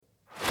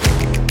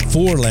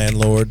For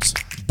landlords,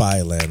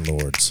 by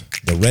landlords.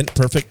 The Rent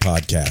Perfect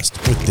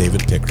Podcast with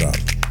David Pickron.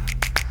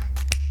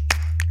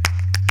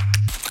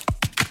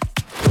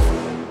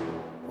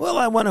 Well,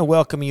 I want to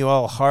welcome you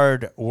all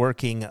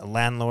hard-working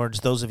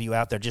landlords, those of you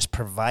out there just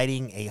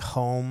providing a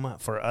home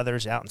for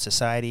others out in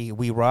society.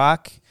 We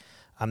rock.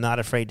 I'm not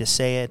afraid to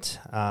say it.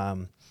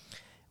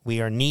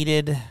 We are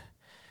needed,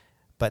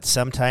 but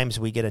sometimes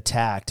we get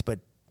attacked.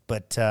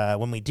 But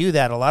when we do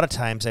that, a lot of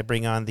times I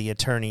bring on the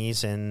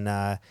attorneys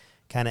and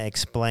kind of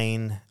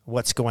explain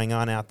what's going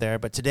on out there.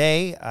 But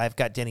today I've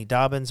got Denny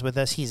Dobbins with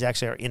us. He's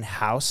actually our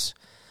in-house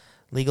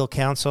legal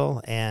counsel,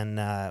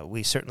 and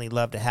we certainly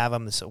love to have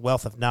him. This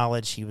wealth of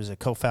knowledge. He was a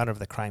co-founder of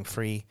the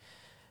Crime-Free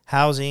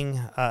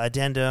Housing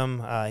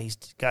Addendum. He's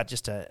got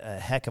just a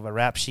heck of a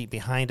rap sheet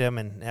behind him,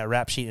 and a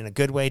rap sheet in a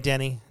good way,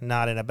 Denny,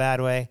 not in a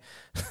bad way.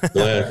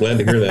 Glad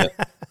to hear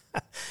that.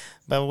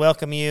 But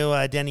welcome you.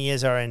 Denny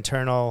is our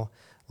internal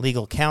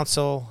legal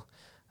counsel.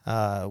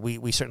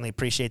 We certainly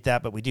appreciate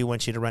that, but we do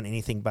want you to run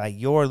anything by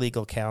your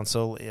legal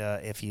counsel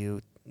if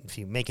you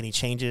make any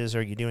changes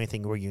or you do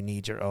anything where you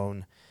need your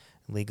own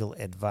legal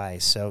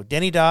advice. So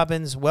Denny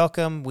Dobbins,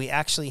 welcome. We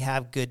actually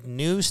have good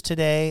news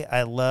today.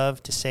 I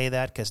love to say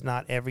that because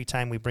not every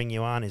time we bring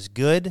you on is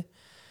good,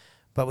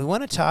 but we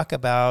want to talk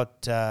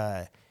about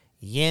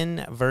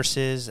Yin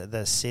versus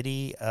the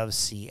city of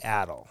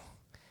Seattle.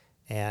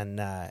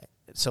 And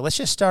so let's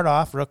just start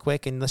off real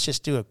quick, and let's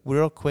just do a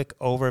real quick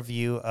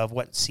overview of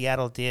what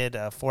Seattle did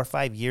 4 or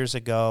 5 years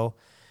ago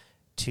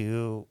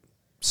to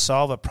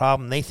solve a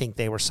problem they think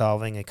they were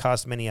solving. It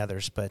caused many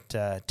others, but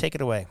take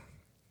it away.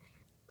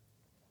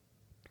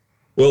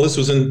 Well, this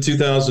was in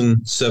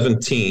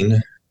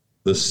 2017.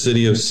 The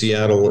city of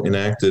Seattle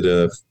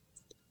enacted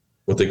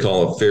what they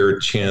call a fair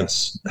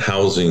chance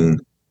housing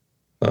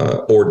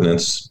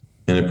ordinance,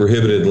 and it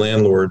prohibited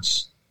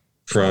landlords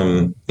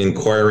from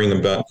inquiring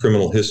about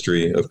criminal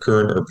history of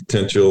current or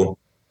potential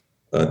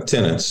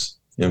tenants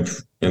and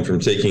from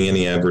taking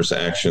any adverse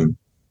action,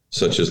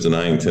 such as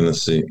denying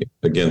tenancy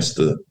against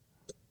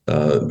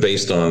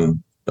based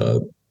on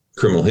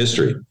criminal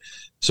history.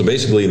 So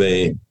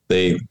basically,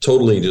 they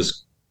totally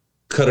just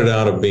cut it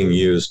out of being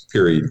used,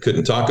 period.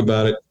 Couldn't talk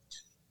about it,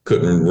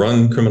 couldn't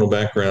run criminal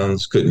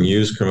backgrounds, couldn't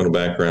use criminal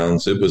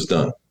backgrounds. It was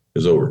done. It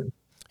was over.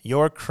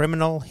 Your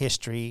criminal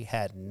history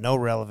had no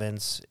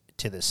relevance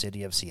to the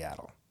city of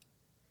Seattle.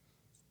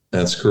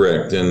 That's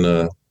correct.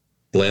 And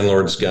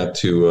landlords got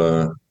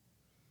to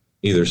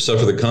either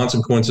suffer the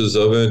consequences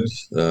of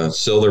it,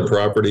 sell their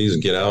properties,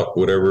 get out,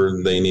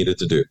 whatever they needed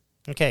to do.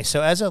 Okay,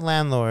 so as a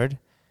landlord,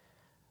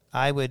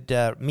 I would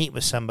meet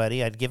with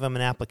somebody. I'd give them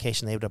an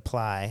application. They would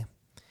apply.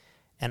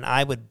 And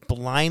I would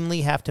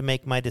blindly have to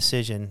make my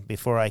decision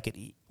before I could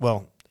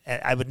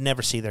I would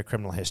never see their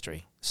criminal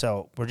history.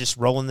 So we're just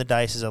rolling the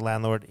dice as a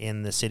landlord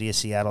in the city of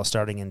Seattle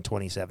starting in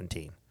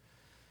 2017.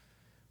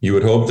 You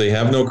would hope they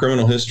have no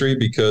criminal history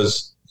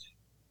because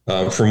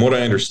from what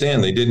I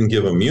understand, they didn't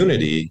give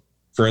immunity.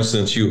 For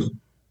instance,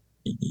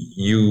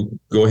 you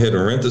go ahead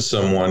and rent to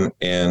someone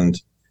and,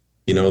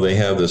 they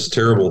have this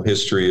terrible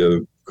history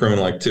of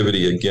criminal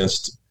activity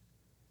against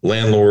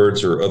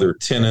landlords or other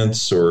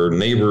tenants or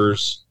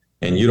neighbors,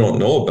 and you don't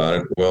know about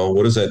it. Well,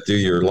 what does that do to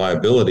your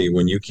liability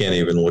when you can't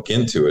even look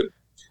into it?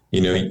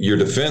 Your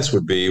defense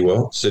would be,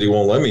 well, city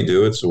won't let me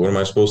do it, so what am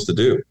I supposed to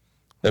do?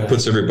 That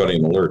puts everybody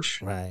in the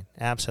lurch. Right,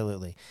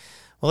 absolutely.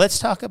 Well, let's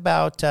talk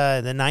about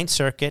the Ninth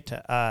Circuit.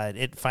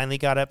 It finally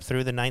got up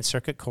through the Ninth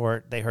Circuit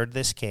Court. They heard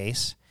this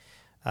case.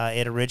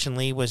 It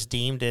originally was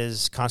deemed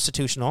as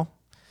constitutional.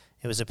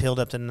 It was appealed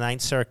up to the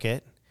Ninth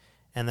Circuit,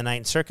 and the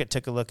Ninth Circuit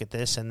took a look at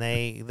this, and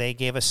they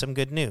gave us some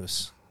good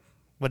news.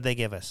 What did they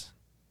give us?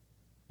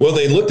 Well,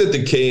 they looked at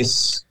the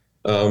case,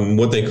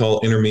 what they call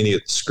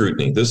intermediate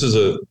scrutiny. This is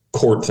a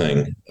court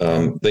thing.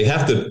 They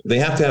have to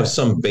have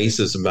some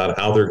basis about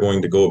how they're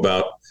going to go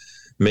about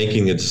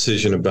making a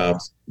decision about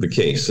the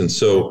case. And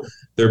so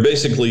there are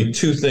basically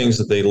two things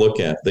that they look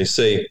at. They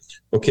say,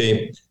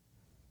 okay,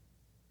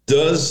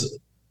 does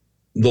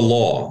the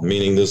law,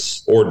 meaning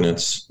this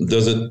ordinance,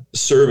 does it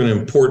serve an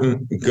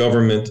important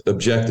government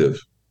objective?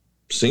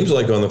 Seems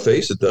like on the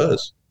face it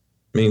does.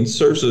 I mean, it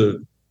serves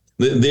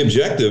the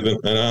objective,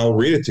 and I'll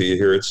read it to you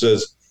here. It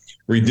says,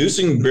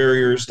 reducing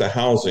barriers to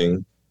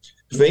housing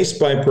faced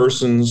by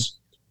persons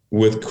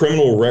with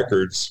criminal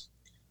records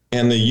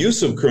and the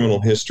use of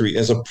criminal history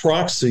as a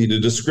proxy to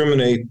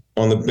discriminate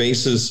on the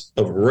basis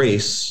of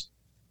race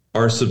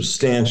are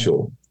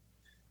substantial.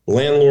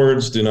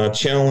 Landlords do not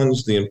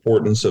challenge the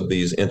importance of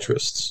these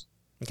interests.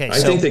 Okay, I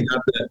think they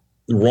got that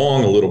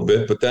wrong a little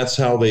bit, but that's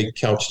how they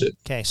couched it.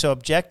 Okay, so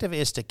objective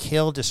is to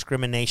kill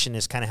discrimination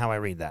is kind of how I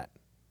read that.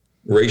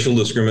 Racial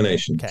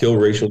discrimination, okay. Kill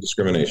racial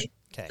discrimination.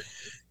 Okay.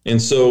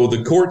 And so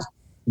the court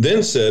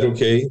then said,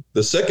 okay,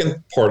 the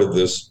second part of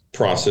this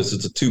process,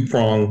 it's a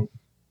two-pronged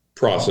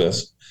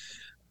process,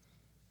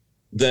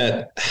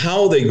 that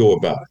how they go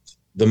about it,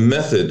 the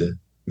method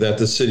that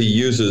the city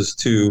uses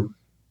to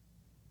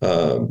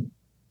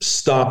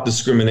stop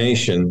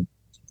discrimination,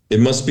 it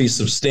must be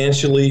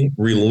substantially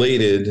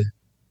related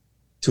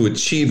to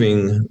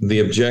achieving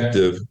the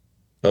objective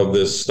of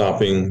this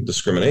stopping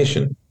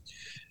discrimination.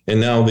 And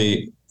now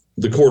the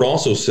court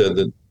also said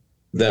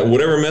that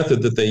whatever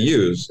method that they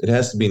use, it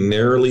has to be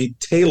narrowly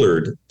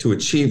tailored to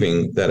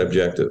achieving that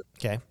objective.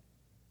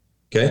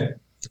 Okay.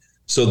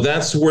 So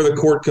that's where the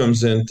court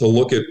comes in to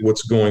look at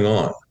what's going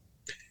on.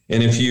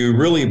 And if you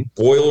really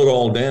boil it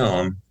all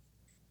down,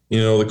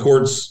 the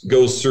court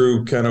goes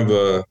through kind of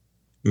a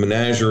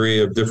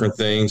menagerie of different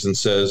things and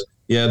says,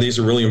 yeah, these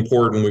are really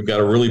important. We've got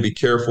to really be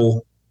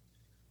careful.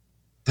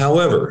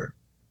 However,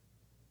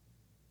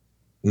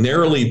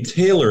 narrowly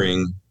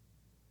tailoring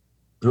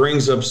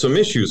brings up some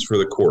issues for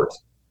the court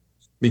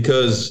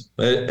because,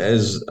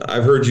 as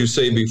I've heard you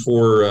say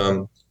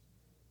before,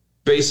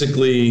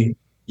 basically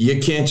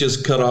you can't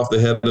just cut off the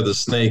head of the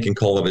snake and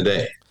call it a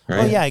day,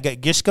 right? Oh yeah,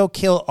 just go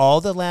kill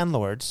all the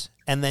landlords,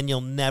 and then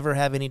you'll never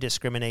have any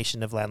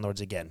discrimination of landlords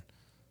again.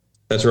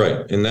 That's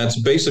right, and that's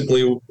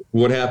basically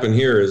what happened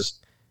here. Is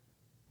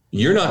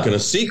you're not going to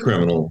see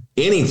criminal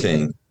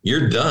anything.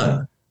 You're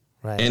done.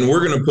 Right. And we're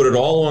going to put it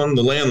all on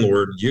the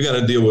landlord. You got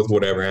to deal with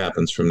whatever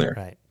happens from there.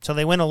 Right. So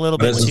they went a little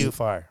bit too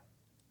far.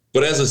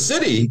 But as a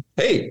city,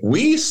 hey,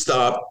 we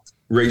stopped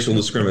racial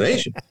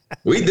discrimination.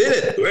 We did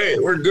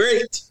it. We're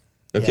great.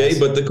 Okay. Yes.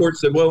 But the court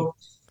said, well,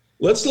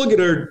 let's look at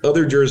our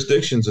other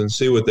jurisdictions and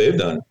see what they've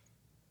done.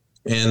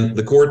 And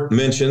the court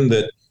mentioned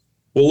that,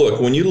 well, look,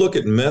 when you look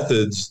at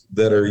methods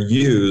that are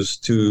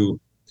used to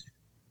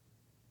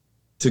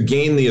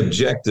gain the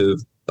objective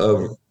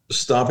of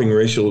stopping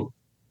racial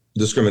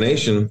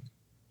discrimination,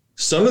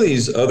 some of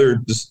these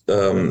other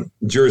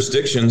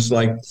jurisdictions,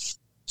 like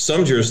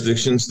some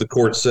jurisdictions, the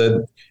court said,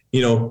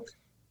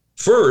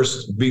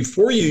 first,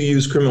 before you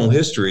use criminal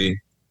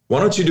history, why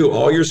don't you do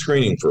all your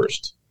screening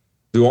first?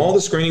 Do all the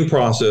screening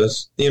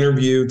process,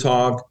 interview,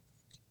 talk,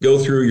 go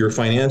through your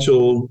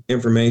financial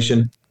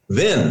information,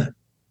 then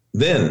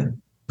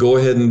go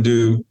ahead and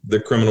do the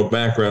criminal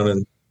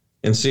background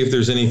and see if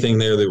there's anything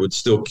there that would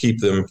still keep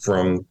them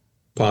from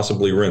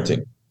possibly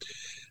renting.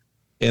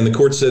 And the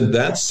court said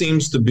that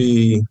seems to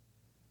be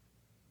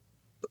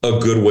a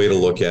good way to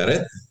look at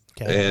it.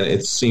 Okay. And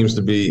it seems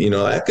to be,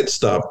 that could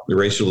stop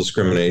racial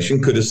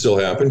discrimination. Could it still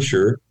happen?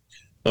 Sure.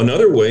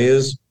 Another way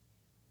is,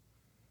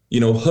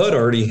 HUD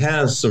already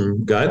has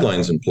some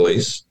guidelines in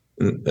place.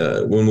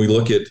 When we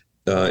look at,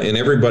 and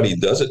everybody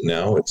does it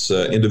now, it's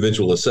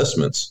individual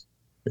assessments.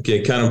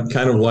 Okay, kind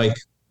of like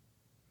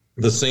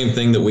the same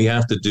thing that we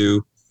have to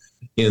do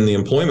in the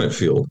employment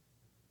field.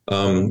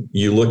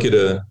 You look at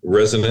a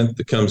resident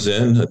that comes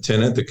in, a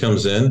tenant that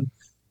comes in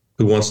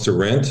who wants to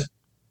rent.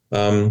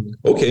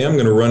 Okay, I'm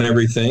going to run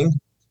everything.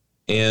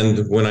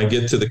 And when I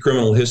get to the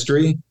criminal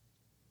history,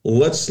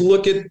 let's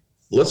look at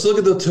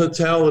the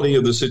totality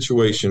of the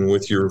situation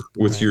with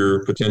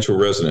your potential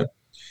resident.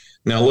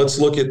 Now let's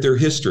look at their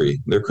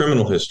history, their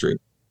criminal history.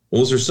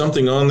 Well, is there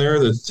something on there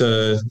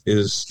that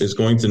is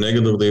going to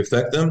negatively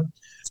affect them?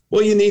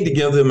 Well, you need to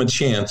give them a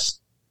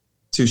chance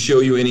to show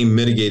you any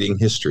mitigating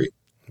history.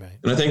 Right.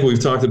 And I think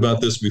we've talked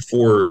about this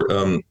before,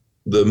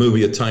 the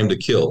movie A Time to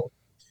Kill.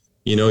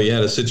 You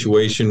had a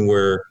situation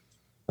where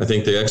I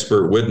think the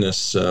expert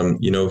witness,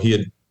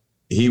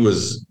 he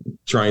was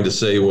trying to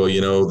say,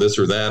 well, this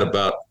or that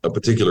about a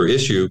particular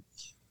issue.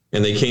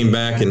 And they came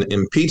back and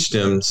impeached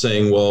him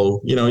saying, well,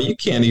 you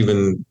can't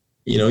even,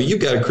 you've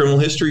got a criminal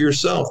history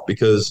yourself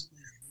because,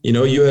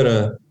 you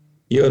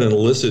had an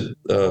illicit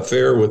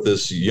affair with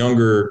this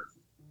younger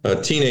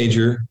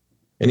teenager.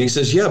 And he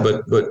says, yeah,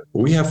 but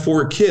we have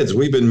 4 kids.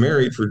 We've been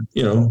married for,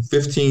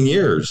 15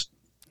 years.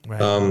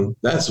 Right.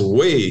 That's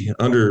way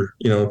under,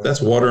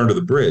 that's water under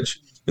the bridge.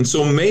 And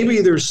so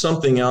maybe there's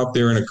something out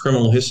there in a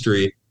criminal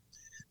history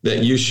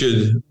that you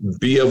should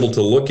be able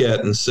to look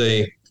at and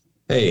say,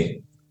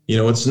 hey,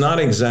 it's not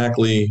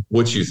exactly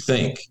what you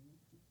think.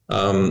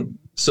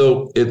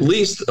 So at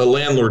least a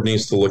landlord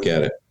needs to look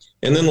at it.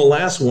 And then the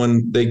last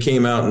one, they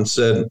came out and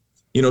said,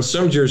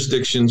 some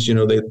jurisdictions,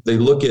 they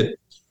look at,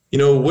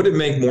 would it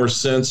make more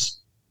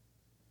sense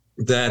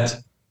that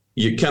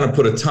you kind of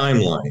put a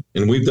timeline?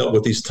 And we've dealt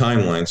with these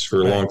timelines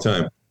for a long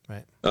time.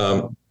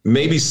 Right.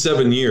 Maybe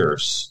 7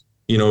 years,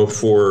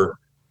 for,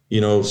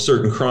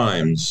 certain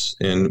crimes,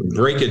 and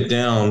break it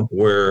down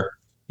where,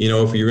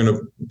 if you're going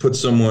to put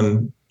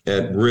someone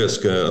at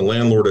risk, a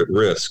landlord at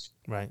risk,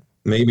 right?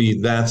 Maybe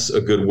that's a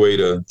good way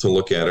to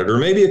look at it, or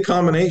maybe a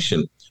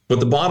combination. But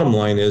the bottom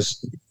line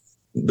is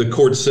the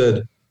court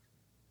said,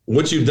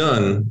 what you've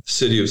done,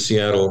 City of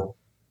Seattle,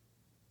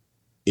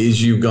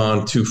 is you've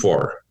gone too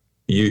far.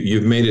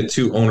 You've made it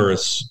too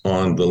onerous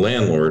on the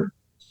landlord,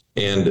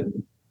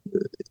 and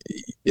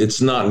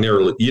it's not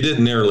narrowly. You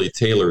didn't narrowly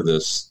tailor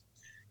this.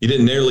 You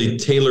didn't narrowly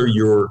tailor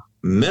your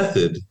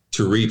method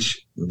to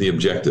reach the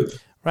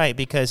objective. Right,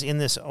 because in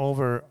this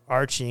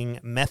overarching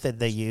method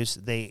they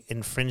used, they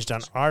infringed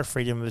on our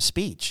freedom of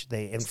speech.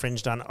 They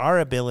infringed on our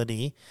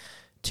ability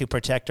to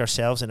protect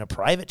ourselves in a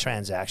private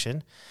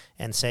transaction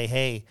and say,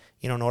 hey,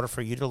 in order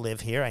for you to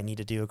live here, I need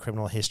to do a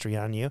criminal history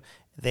on you.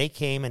 They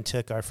came and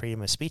took our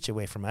freedom of speech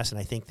away from us, and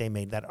I think they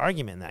made that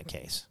argument in that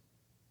case.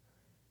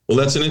 Well,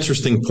 that's an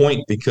interesting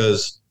point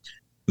because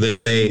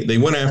they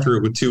went after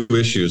it with two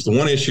issues. The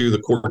one issue the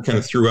court kind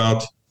of threw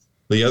out.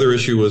 The other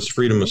issue was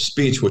freedom of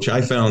speech, which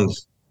I found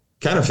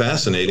kind of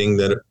fascinating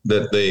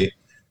that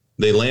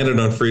they landed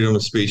on freedom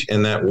of speech,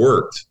 and that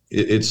worked.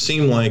 It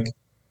seemed like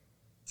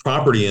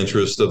property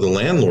interest of the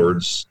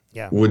landlords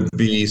would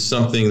be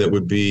something that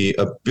would be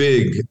a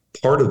big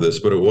part of this,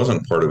 but it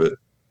wasn't part of it.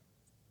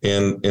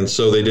 And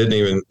so they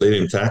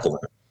didn't tackle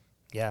that.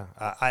 Yeah,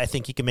 I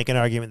think you can make an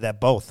argument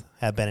that both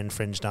have been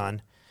infringed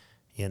on,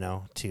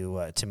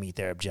 to meet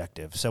their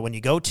objective. So when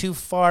you go too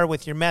far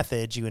with your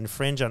methods, you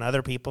infringe on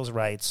other people's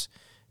rights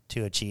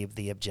to achieve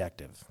the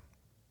objective.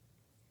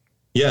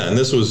 Yeah, and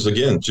this was,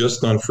 again,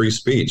 just on free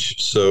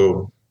speech.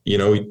 So,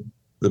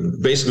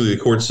 basically the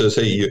court says,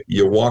 hey,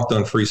 you walked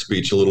on free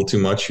speech a little too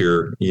much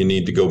here. You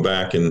need to go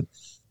back and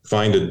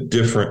find a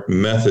different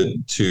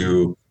method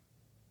to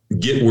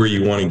get where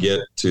you want to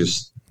get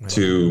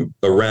to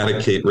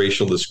eradicate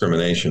racial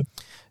discrimination.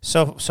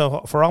 So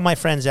for all my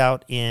friends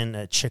out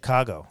in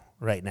Chicago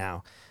right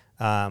now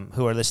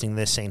who are listening to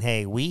this saying,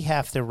 hey, we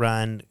have to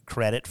run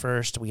credit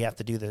first. We have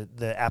to do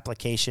the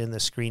application, the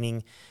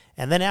screening.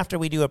 And then after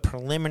we do a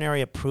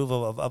preliminary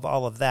approval of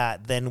all of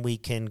that, then we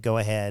can go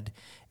ahead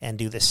and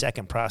do the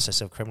second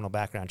process of criminal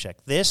background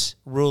check. This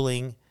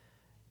ruling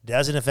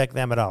doesn't affect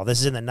them at all. This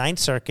is in the Ninth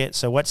Circuit.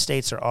 So what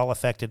states are all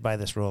affected by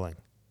this ruling?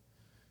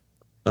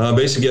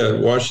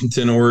 Basically,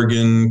 Washington,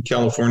 Oregon,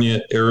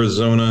 California,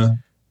 Arizona,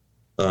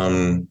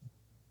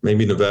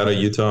 maybe Nevada,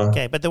 Utah.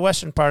 Okay, but the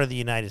western part of the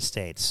United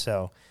States.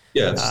 So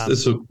yeah,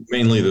 it's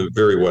mainly the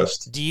very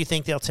west. Do you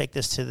think they'll take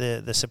this to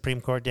the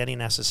Supreme Court, Denny,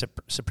 and ask the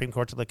Supreme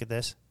Court to look at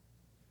this?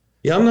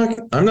 Yeah,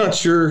 I'm not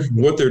sure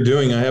what they're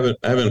doing. I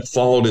haven't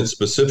followed it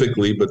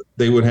specifically, but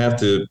they would have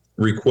to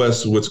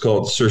request what's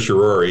called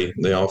certiorari.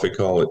 They often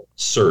call it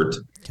cert.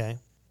 Okay.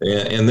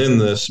 And then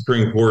the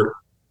Supreme Court,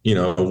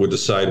 would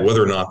decide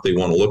whether or not they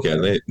want to look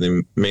at it.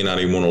 They may not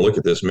even want to look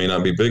at this, may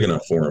not be big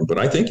enough for them. But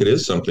I think it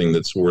is something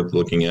that's worth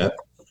looking at.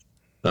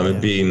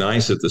 It'd be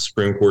nice if the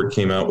Supreme Court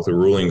came out with a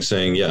ruling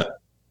saying,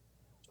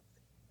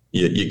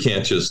 you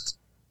can't just,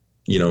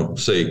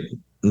 say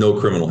no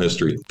criminal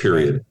history,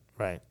 period.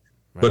 Right.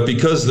 But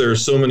because there are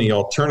so many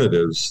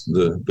alternatives,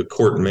 the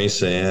court may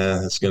say,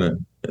 it's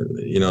going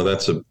to,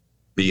 that's a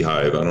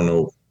beehive. I don't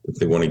know if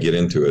they want to get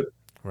into it.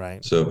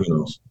 Right. So who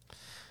knows?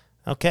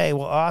 Okay,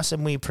 well,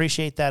 awesome. We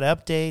appreciate that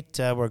update.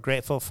 We're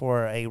grateful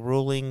for a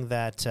ruling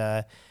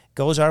that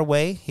goes our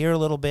way here a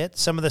little bit.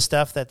 Some of the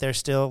stuff that they're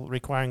still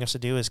requiring us to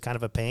do is kind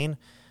of a pain,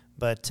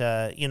 but,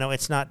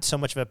 it's not so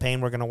much of a pain.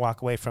 We're going to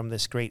walk away from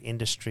this great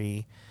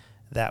industry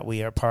that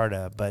we are part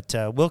of. But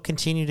we'll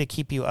continue to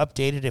keep you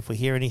updated if we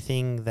hear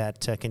anything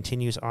that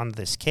continues on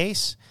this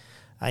case.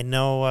 I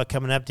know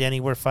coming up, Denny,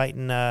 we're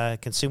fighting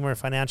Consumer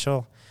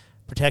Financial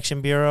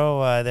Protection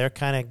Bureau. They're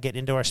kind of getting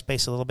into our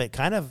space a little bit,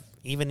 kind of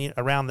even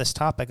around this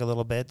topic a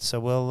little bit. So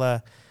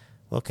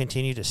we'll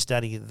continue to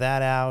study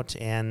that out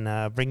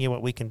and bring you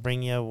what we can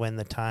bring you when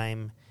the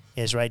time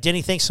is right.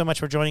 Denny, thanks so much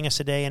for joining us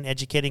today and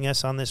educating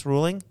us on this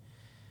ruling.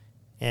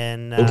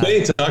 And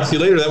okay, talk to you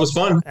later. That was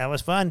fun. That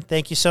was fun.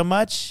 Thank you so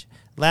much.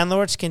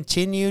 Landlords,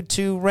 continue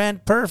to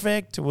rent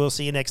perfect. We'll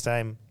see you next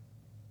time.